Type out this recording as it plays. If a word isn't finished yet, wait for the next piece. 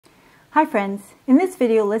Hi friends, in this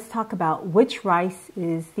video let's talk about which rice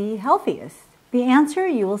is the healthiest. The answer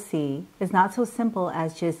you will see is not so simple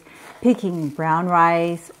as just picking brown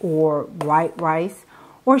rice or white rice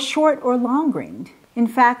or short or long grained. In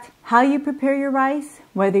fact, how you prepare your rice,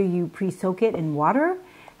 whether you pre-soak it in water,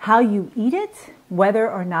 how you eat it,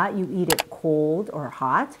 whether or not you eat it cold or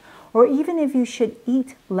hot, or even if you should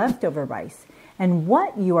eat leftover rice, and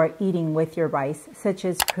what you are eating with your rice, such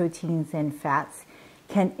as proteins and fats,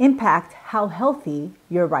 can impact how healthy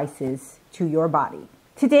your rice is to your body.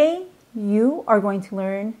 Today, you are going to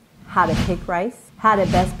learn how to pick rice, how to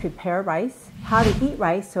best prepare rice, how to eat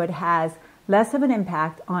rice so it has less of an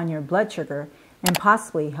impact on your blood sugar and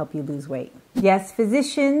possibly help you lose weight. Yes,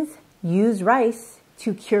 physicians use rice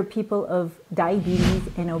to cure people of diabetes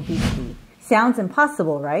and obesity. Sounds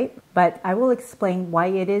impossible, right? But I will explain why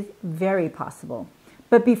it is very possible.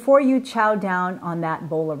 But before you chow down on that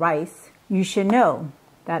bowl of rice, you should know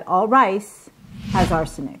that all rice has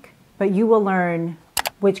arsenic, but you will learn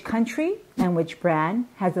which country and which brand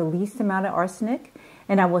has the least amount of arsenic,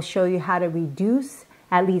 and I will show you how to reduce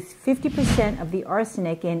at least 50% of the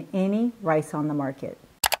arsenic in any rice on the market.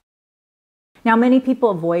 Now, many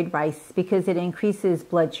people avoid rice because it increases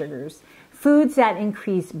blood sugars. Foods that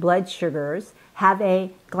increase blood sugars have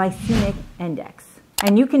a glycemic index.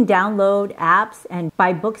 And you can download apps and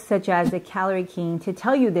buy books such as The Calorie King to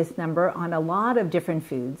tell you this number on a lot of different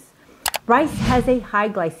foods. Rice has a high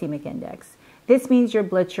glycemic index. This means your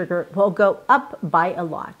blood sugar will go up by a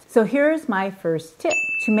lot. So here's my first tip.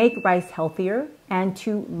 To make rice healthier and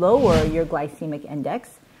to lower your glycemic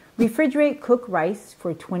index, refrigerate cooked rice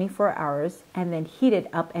for 24 hours and then heat it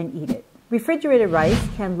up and eat it. Refrigerated rice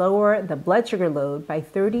can lower the blood sugar load by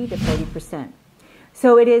 30 to 40%.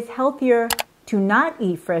 So it is healthier to not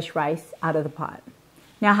eat fresh rice out of the pot.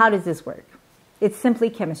 Now, how does this work? It's simply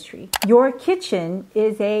chemistry. Your kitchen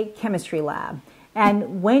is a chemistry lab.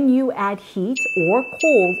 And when you add heat or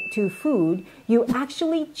cold to food, you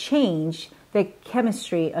actually change the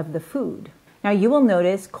chemistry of the food. Now, you will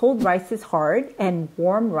notice cold rice is hard and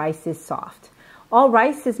warm rice is soft. All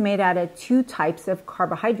rice is made out of two types of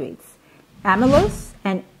carbohydrates, amylose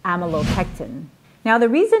and amylopectin. Now, the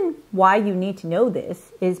reason why you need to know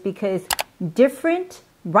this is because different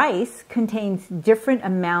rice contains different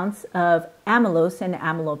amounts of amylose and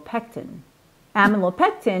amylopectin.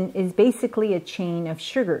 Amylopectin is basically a chain of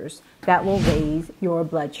sugars that will raise your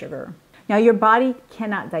blood sugar. Now, your body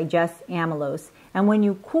cannot digest amylose, and when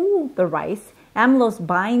you cool the rice, amylose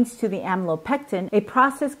binds to the amylopectin, a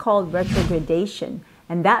process called retrogradation,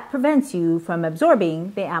 and that prevents you from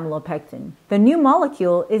absorbing the amylopectin. The new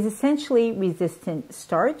molecule is essentially resistant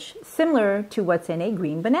starch, similar to what's in a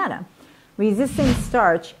green banana. Resistant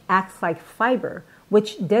starch acts like fiber,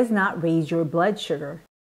 which does not raise your blood sugar.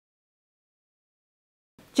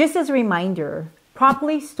 Just as a reminder,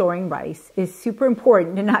 properly storing rice is super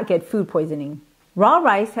important to not get food poisoning. Raw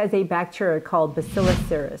rice has a bacteria called Bacillus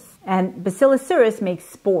cereus, and Bacillus cereus makes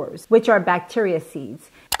spores, which are bacteria seeds.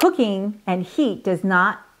 Cooking and heat does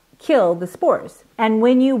not kill the spores. And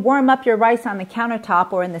when you warm up your rice on the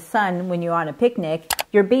countertop or in the sun when you're on a picnic,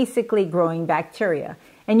 you're basically growing bacteria.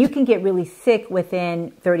 And you can get really sick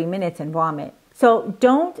within 30 minutes and vomit. So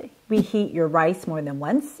don't reheat your rice more than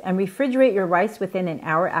once and refrigerate your rice within an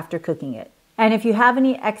hour after cooking it. And if you have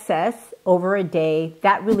any excess over a day,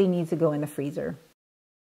 that really needs to go in the freezer.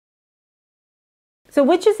 So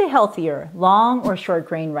which is a healthier, long or short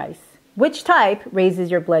grain rice? Which type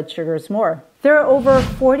raises your blood sugars more? There are over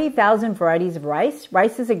 40,000 varieties of rice.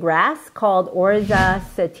 Rice is a grass called Oryza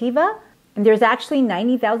sativa, and there's actually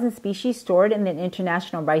 90,000 species stored in the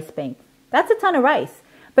International Rice Bank. That's a ton of rice.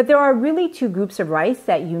 But there are really two groups of rice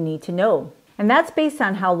that you need to know. And that's based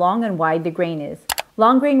on how long and wide the grain is.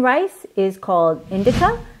 Long grain rice is called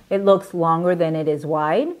indica. It looks longer than it is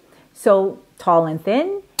wide, so tall and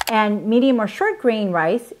thin. And medium or short grain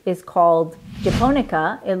rice is called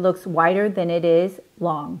japonica. It looks wider than it is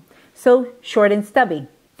long, so short and stubby.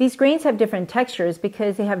 These grains have different textures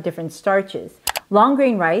because they have different starches. Long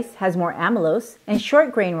grain rice has more amylose, and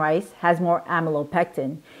short grain rice has more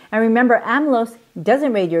amylopectin. And remember, amylose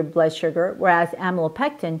doesn't raise your blood sugar, whereas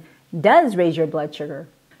amylopectin does raise your blood sugar.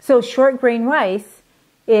 So short grain rice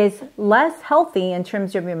is less healthy in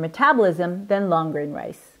terms of your metabolism than long grain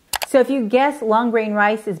rice. So if you guess long grain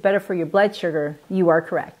rice is better for your blood sugar, you are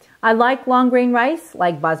correct. I like long grain rice,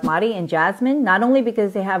 like basmati and jasmine, not only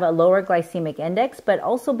because they have a lower glycemic index, but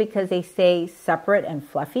also because they stay separate and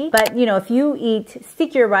fluffy. But if you eat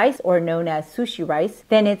stickier rice, or known as sushi rice,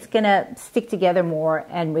 then it's gonna stick together more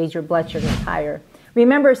and raise your blood sugar higher.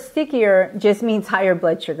 Remember, stickier just means higher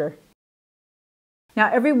blood sugar. Now,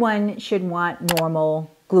 everyone should want normal,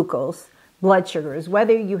 glucose, blood sugars,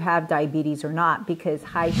 whether you have diabetes or not, because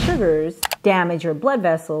high sugars damage your blood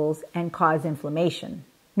vessels and cause inflammation.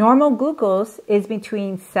 Normal glucose is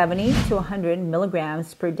between 70 to 100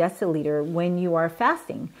 milligrams per deciliter when you are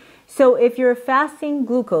fasting. So if your fasting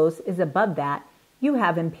glucose is above that, you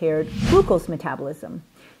have impaired glucose metabolism.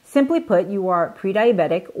 Simply put, you are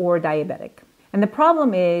pre-diabetic or diabetic. And the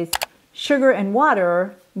problem is sugar and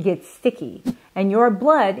water get sticky, and your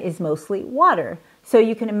blood is mostly water. So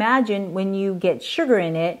you can imagine when you get sugar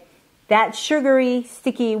in it, that sugary,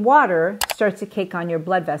 sticky water starts to cake on your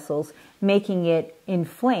blood vessels, making it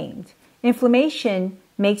inflamed. Inflammation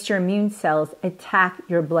makes your immune cells attack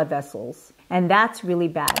your blood vessels, and that's really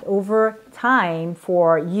bad. Over time,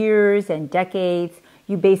 for years and decades,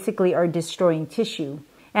 you basically are destroying tissue.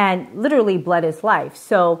 And literally, blood is life.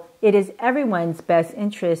 So it is everyone's best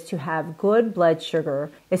interest to have good blood sugar,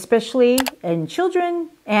 especially in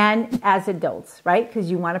children and as adults, right? Because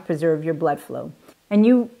you want to preserve your blood flow. And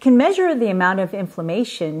you can measure the amount of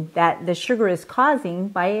inflammation that the sugar is causing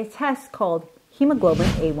by a test called hemoglobin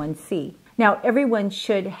A1C. Now, everyone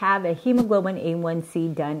should have a hemoglobin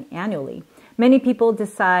A1C done annually. Many people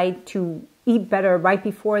decide to eat better right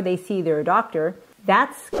before they see their doctor.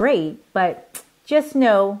 That's great, but just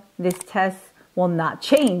know this test will not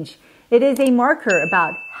change. It is a marker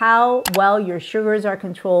about how well your sugars are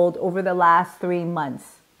controlled over the last 3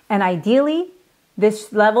 months. And ideally,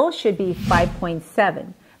 this level should be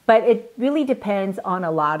 5.7, but it really depends on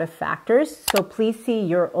a lot of factors. So please see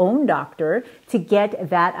your own doctor to get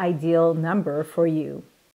that ideal number for you.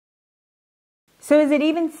 So is it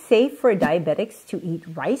even safe for diabetics to eat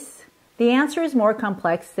rice? The answer is more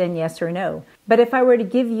complex than yes or no. But if I were to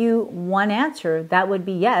give you one answer, that would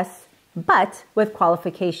be yes, but with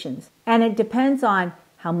qualifications. And it depends on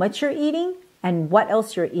how much you're eating and what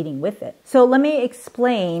else you're eating with it. So let me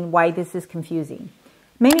explain why this is confusing.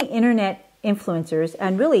 Many internet influencers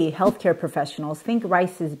and really healthcare professionals think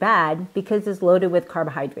rice is bad because it's loaded with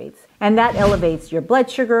carbohydrates. And that elevates your blood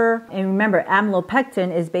sugar. And remember,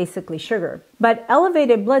 amylopectin is basically sugar. But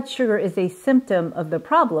elevated blood sugar is a symptom of the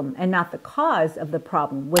problem and not the cause of the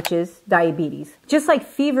problem, which is diabetes. Just like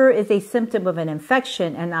fever is a symptom of an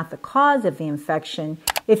infection and not the cause of the infection,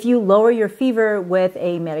 if you lower your fever with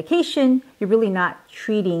a medication, you're really not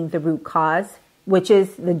treating the root cause, which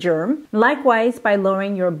is the germ. Likewise, by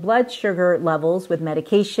lowering your blood sugar levels with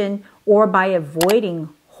medication or by avoiding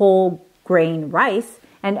whole grain rice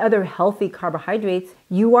and other healthy carbohydrates,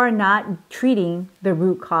 you are not treating the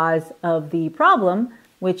root cause of the problem,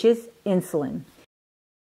 which is insulin.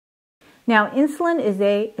 Now, insulin is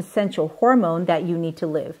an essential hormone that you need to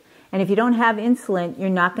live. And if you don't have insulin, you're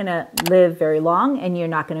not going to live very long and you're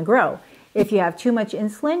not going to grow. If you have too much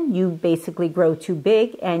insulin, you basically grow too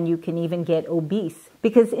big and you can even get obese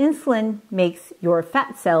because insulin makes your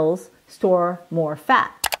fat cells store more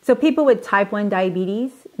fat. So people with type 1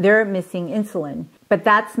 diabetes, they're missing insulin, but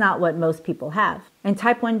that's not what most people have. And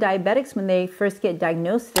type 1 diabetics, when they first get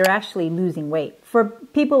diagnosed, they're actually losing weight. For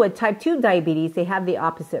people with type 2 diabetes, they have the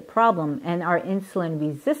opposite problem and are insulin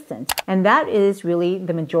resistant. And that is really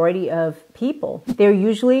the majority of people. They're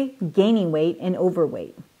usually gaining weight and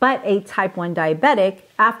overweight. But a type 1 diabetic,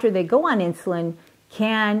 after they go on insulin,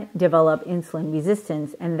 can develop insulin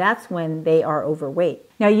resistance, and that's when they are overweight.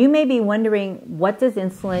 Now, you may be wondering, what does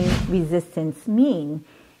insulin resistance mean?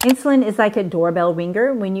 Insulin is like a doorbell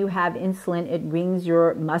ringer. When you have insulin, it rings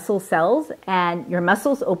your muscle cells, and your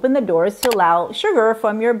muscles open the doors to allow sugar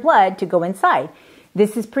from your blood to go inside.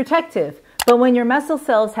 This is protective. But when your muscle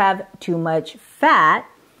cells have too much fat,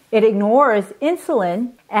 it ignores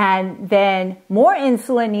insulin, and then more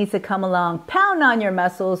insulin needs to come along, pound on your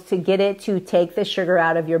muscles to get it to take the sugar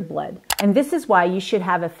out of your blood. And this is why you should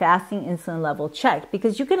have a fasting insulin level checked,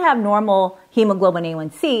 because you can have normal hemoglobin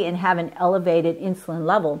A1C and have an elevated insulin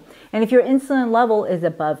level. And if your insulin level is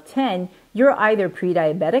above 10, you're either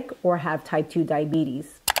pre-diabetic or have type 2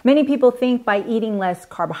 diabetes. Many people think by eating less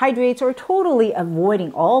carbohydrates or totally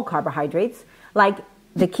avoiding all carbohydrates, like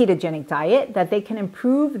the ketogenic diet, that they can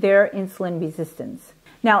improve their insulin resistance.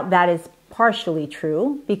 Now, that is partially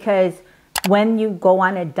true because when you go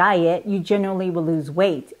on a diet, you generally will lose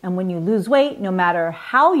weight. And when you lose weight, no matter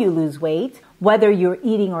how you lose weight, whether you're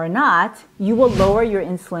eating or not, you will lower your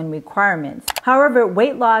insulin requirements. However,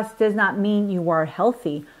 weight loss does not mean you are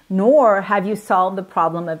healthy, nor have you solved the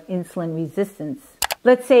problem of insulin resistance.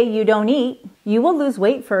 Let's say you don't eat, you will lose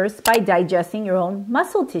weight first by digesting your own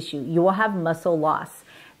muscle tissue. You will have muscle loss.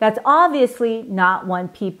 That's obviously not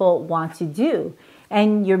what people want to do.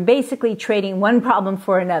 And you're basically trading one problem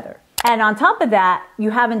for another. And on top of that, you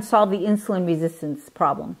haven't solved the insulin resistance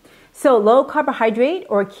problem. So low carbohydrate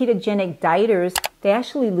or ketogenic dieters, they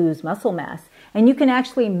actually lose muscle mass. And you can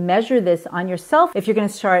actually measure this on yourself if you're going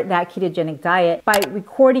to start that ketogenic diet by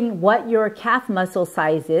recording what your calf muscle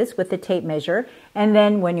size is with the tape measure. And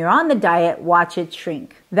then when you're on the diet, watch it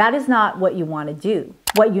shrink. That is not what you want to do.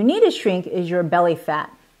 What you need to shrink is your belly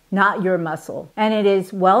fat, not your muscle. And it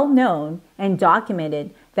is well known and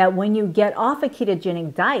documented that when you get off a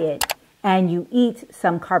ketogenic diet and you eat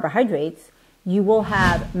some carbohydrates, you will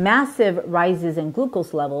have massive rises in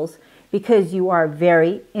glucose levels because you are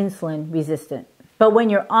very insulin resistant. But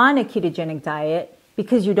when you're on a ketogenic diet,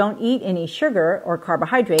 because you don't eat any sugar or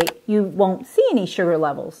carbohydrate, you won't see any sugar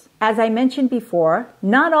levels. As I mentioned before,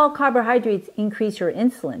 not all carbohydrates increase your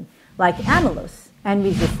insulin, like amylose and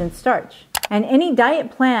resistant starch. And any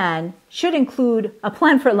diet plan should include a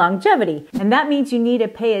plan for longevity. And that means you need to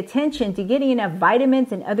pay attention to getting enough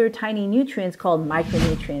vitamins and other tiny nutrients called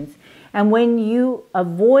micronutrients. And when you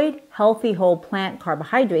avoid healthy whole plant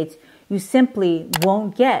carbohydrates, you simply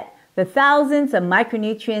won't get the thousands of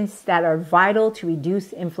micronutrients that are vital to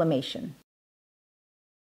reduce inflammation.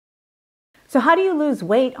 So how do you lose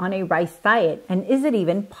weight on a rice diet, and is it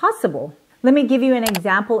even possible? Let me give you an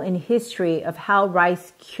example in history of how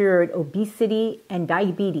rice cured obesity and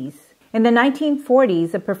diabetes. In the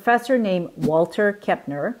 1940s, a professor named Walter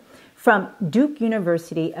Kempner from Duke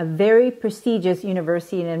University, a very prestigious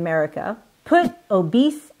university in America, put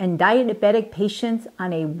obese and diabetic patients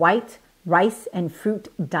on a white rice and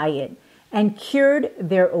fruit diet and cured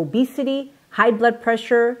their obesity, high blood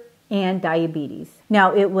pressure, and diabetes.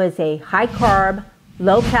 Now, it was a high carb,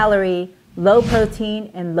 low calorie, low protein,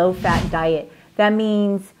 and low fat diet. That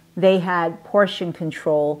means they had portion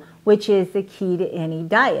control, which is the key to any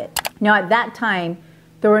diet. Now, at that time,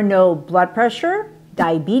 there were no blood pressure,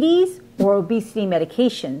 diabetes, or obesity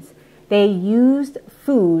medications. They used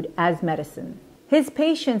food as medicine. His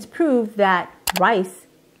patients proved that rice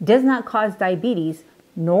does not cause diabetes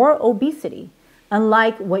nor obesity,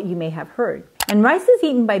 unlike what you may have heard. And rice is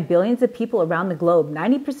eaten by billions of people around the globe.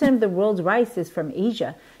 90% of the world's rice is from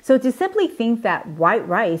Asia. So to simply think that white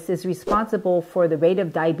rice is responsible for the rate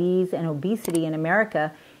of diabetes and obesity in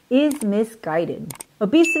America is misguided.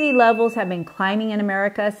 Obesity levels have been climbing in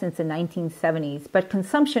America since the 1970s, but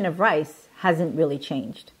consumption of rice hasn't really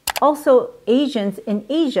changed. Also, Asians in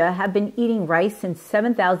Asia have been eating rice since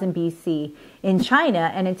 7000 BC. In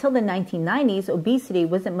China, and until the 1990s, obesity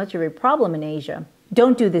wasn't much of a problem in Asia.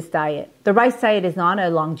 Don't do this diet. The rice diet is not a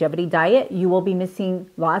longevity diet. You will be missing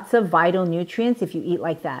lots of vital nutrients if you eat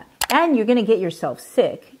like that. And you're going to get yourself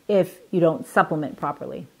sick if you don't supplement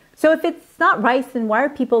properly. So if it's not rice, then why are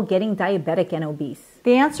people getting diabetic and obese?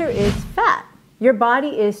 The answer is fat. Your body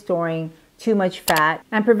is storing too much fat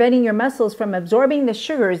and preventing your muscles from absorbing the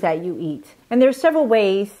sugars that you eat. And there are several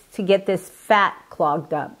ways to get this fat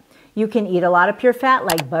clogged up. You can eat a lot of pure fat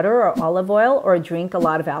like butter or olive oil, or drink a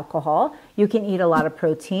lot of alcohol. You can eat a lot of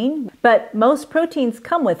protein, but most proteins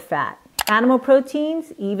come with fat. Animal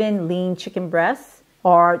proteins, even lean chicken breasts,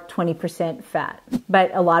 are 20% fat.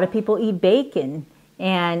 But a lot of people eat bacon,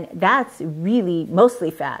 and that's really mostly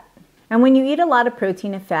fat. And when you eat a lot of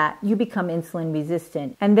protein and fat, you become insulin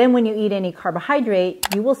resistant. And then when you eat any carbohydrate,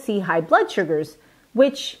 you will see high blood sugars,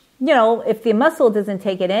 which, if the muscle doesn't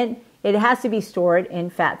take it in, it has to be stored in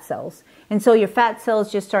fat cells. And so your fat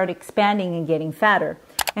cells just start expanding and getting fatter.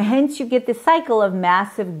 And hence you get this cycle of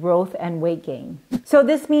massive growth and weight gain. So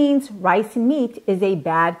this means rice and meat is a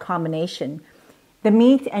bad combination. The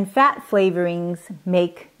meat and fat flavorings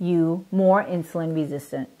make you more insulin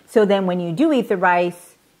resistant. So then when you do eat the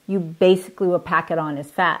rice, you basically will pack it on as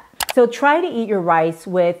fat. So try to eat your rice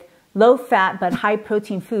with low fat but high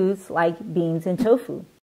protein foods like beans and tofu.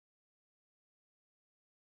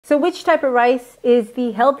 So which type of rice is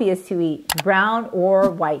the healthiest to eat, brown or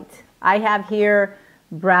white? I have here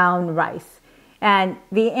brown rice. And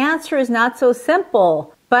the answer is not so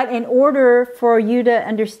simple, but in order for you to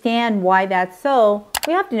understand why that's so,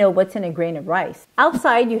 we have to know what's in a grain of rice.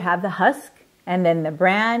 Outside you have the husk and then the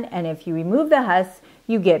bran, and if you remove the husk,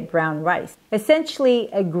 you get brown rice. Essentially,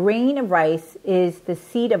 a grain of rice is the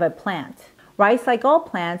seed of a plant. Rice, like all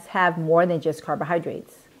plants, have more than just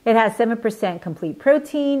carbohydrates. It has 7% complete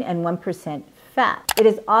protein and 1% fat. It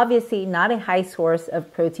is obviously not a high source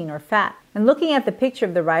of protein or fat. And looking at the picture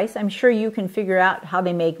of the rice, I'm sure you can figure out how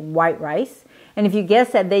they make white rice. And if you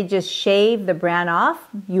guess that they just shave the bran off,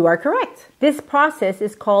 you are correct. This process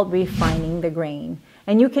is called refining the grain.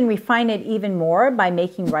 And you can refine it even more by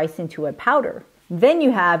making rice into a powder. Then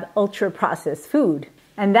you have ultra-processed food.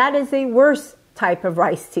 And that is a worse type of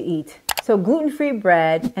rice to eat. So gluten-free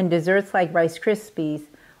bread and desserts like Rice Krispies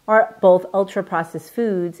are both ultra-processed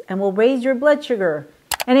foods and will raise your blood sugar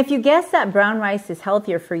And if you guess that brown rice is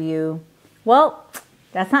healthier for you, well,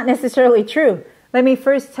 that's not necessarily true. Let me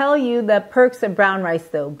first tell you the perks of brown rice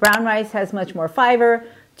though. Brown rice has much more fiber,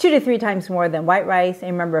 2 to 3 times more than white rice.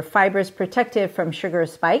 And remember, fiber is protective from sugar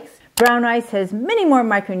spikes. Brown rice has many more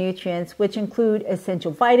micronutrients, which include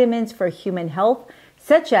essential vitamins for human health,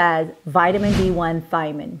 such as vitamin B1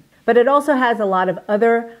 thiamine. But it also has a lot of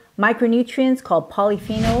other micronutrients called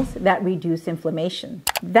polyphenols that reduce inflammation.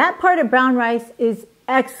 That part of brown rice is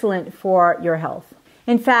excellent for your health.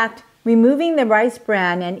 In fact, removing the rice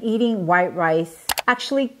bran and eating white rice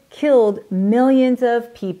actually killed millions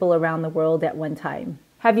of people around the world at one time.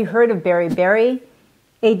 Have you heard of beriberi,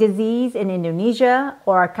 a disease in Indonesia,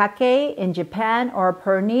 or akake in Japan, or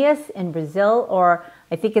Pernias in Brazil, or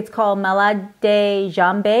I think it's called malade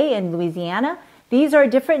jambe in Louisiana? These are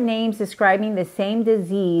different names describing the same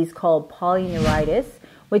disease called polyneuritis,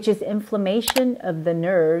 which is inflammation of the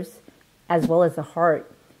nerves as well as the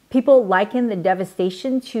heart. People liken the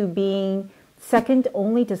devastation to being second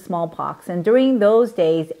only to smallpox. And during those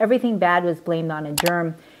days, everything bad was blamed on a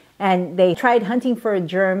germ. And they tried hunting for a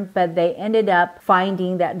germ, but they ended up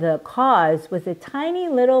finding that the cause was a tiny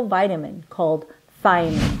little vitamin called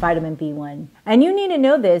thiamine, vitamin B1. And you need to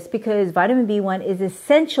know this because vitamin B1 is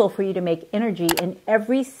essential for you to make energy in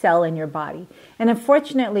every cell in your body. And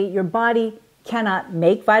unfortunately, your body cannot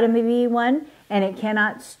make vitamin B1 and it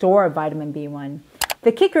cannot store vitamin B1.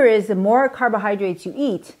 The kicker is the more carbohydrates you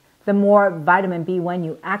eat, the more vitamin B1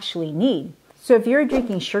 you actually need. So if you're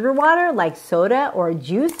drinking sugar water like soda or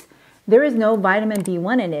juice, there is no vitamin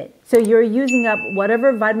B1 in it. So you're using up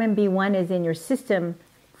whatever vitamin B1 is in your system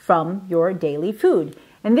from your daily food.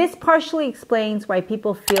 And this partially explains why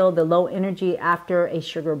people feel the low energy after a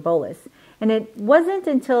sugar bolus. And it wasn't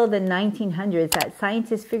until the 1900s that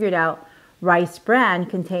scientists figured out rice bran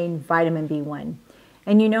contained vitamin B1.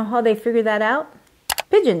 And you know how they figured that out?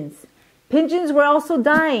 Pigeons. Pigeons were also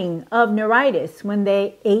dying of neuritis when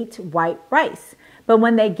they ate white rice. But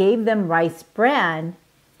when they gave them rice bran,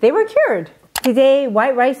 they were cured. Today,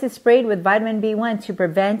 white rice is sprayed with vitamin B1 to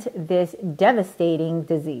prevent this devastating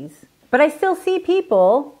disease. But I still see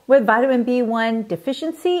people with vitamin B1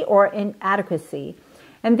 deficiency or inadequacy.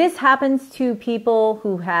 And this happens to people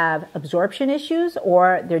who have absorption issues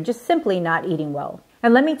or they're just simply not eating well.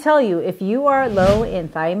 And let me tell you, if you are low in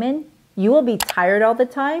thiamine, you will be tired all the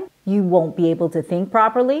time, you won't be able to think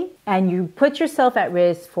properly, and you put yourself at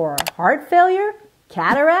risk for heart failure,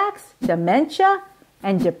 cataracts, dementia,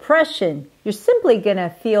 and depression. You're simply gonna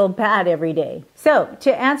feel bad every day. So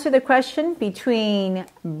to answer the question between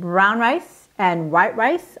brown rice and white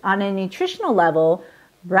rice, on a nutritional level,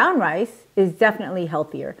 brown rice is definitely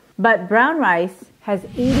healthier. But brown rice has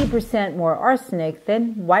 80% more arsenic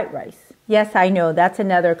than white rice. Yes, I know, that's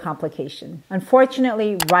another complication.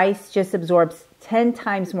 Unfortunately, rice just absorbs 10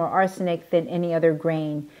 times more arsenic than any other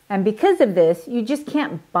grain. And because of this, you just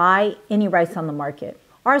can't buy any rice on the market.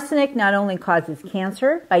 Arsenic not only causes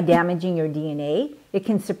cancer by damaging your DNA, it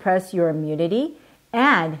can suppress your immunity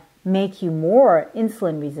and make you more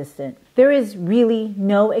insulin resistant. There is really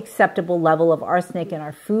no acceptable level of arsenic in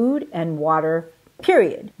our food and water,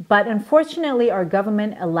 period. But unfortunately, our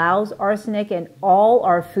government allows arsenic in all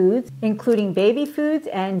our foods, including baby foods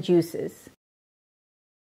and juices.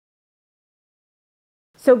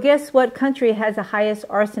 So guess what country has the highest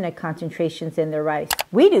arsenic concentrations in their rice?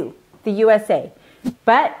 We do, the USA.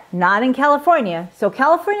 But not in California. So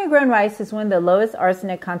California grown rice is one of the lowest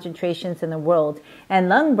arsenic concentrations in the world. And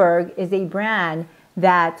Lundberg is a brand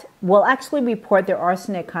that will actually report their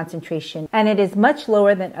arsenic concentration, and it is much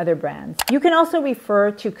lower than other brands. You can also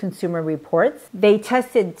refer to Consumer Reports. They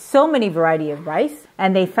tested so many variety of rice,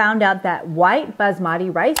 and they found out that white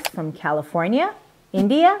basmati rice from California,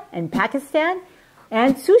 India, and Pakistan,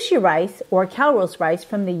 and sushi rice or Calrose rice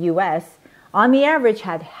from the US, on the average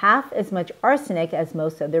had half as much arsenic as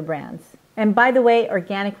most other brands. And by the way,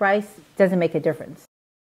 organic rice doesn't make a difference.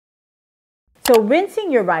 So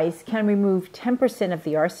rinsing your rice can remove 10% of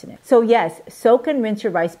the arsenic. So yes, soak and rinse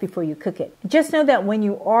your rice before you cook it. Just know that when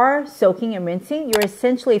you are soaking and rinsing, you're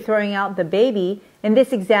essentially throwing out the baby, in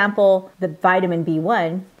this example, the vitamin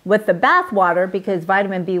B1, with the bath water because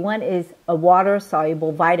vitamin B1 is a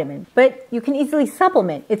water-soluble vitamin. But you can easily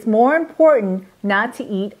supplement. It's more important not to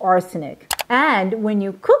eat arsenic. And when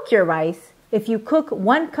you cook your rice, if you cook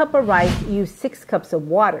 1 cup of rice, use 6 cups of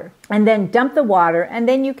water. And then dump the water, and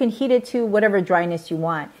then you can heat it to whatever dryness you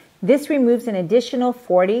want. This removes an additional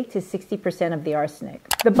 40 to 60% of the arsenic.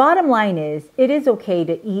 The bottom line is, it is okay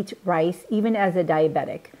to eat rice even as a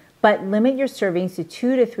diabetic, but limit your servings to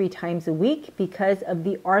 2 to 3 times a week because of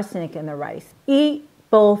the arsenic in the rice. Eat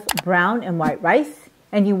both brown and white rice.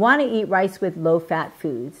 and you want to eat rice with low-fat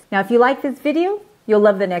foods. Now, if you like this video, you'll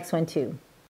love the next one too.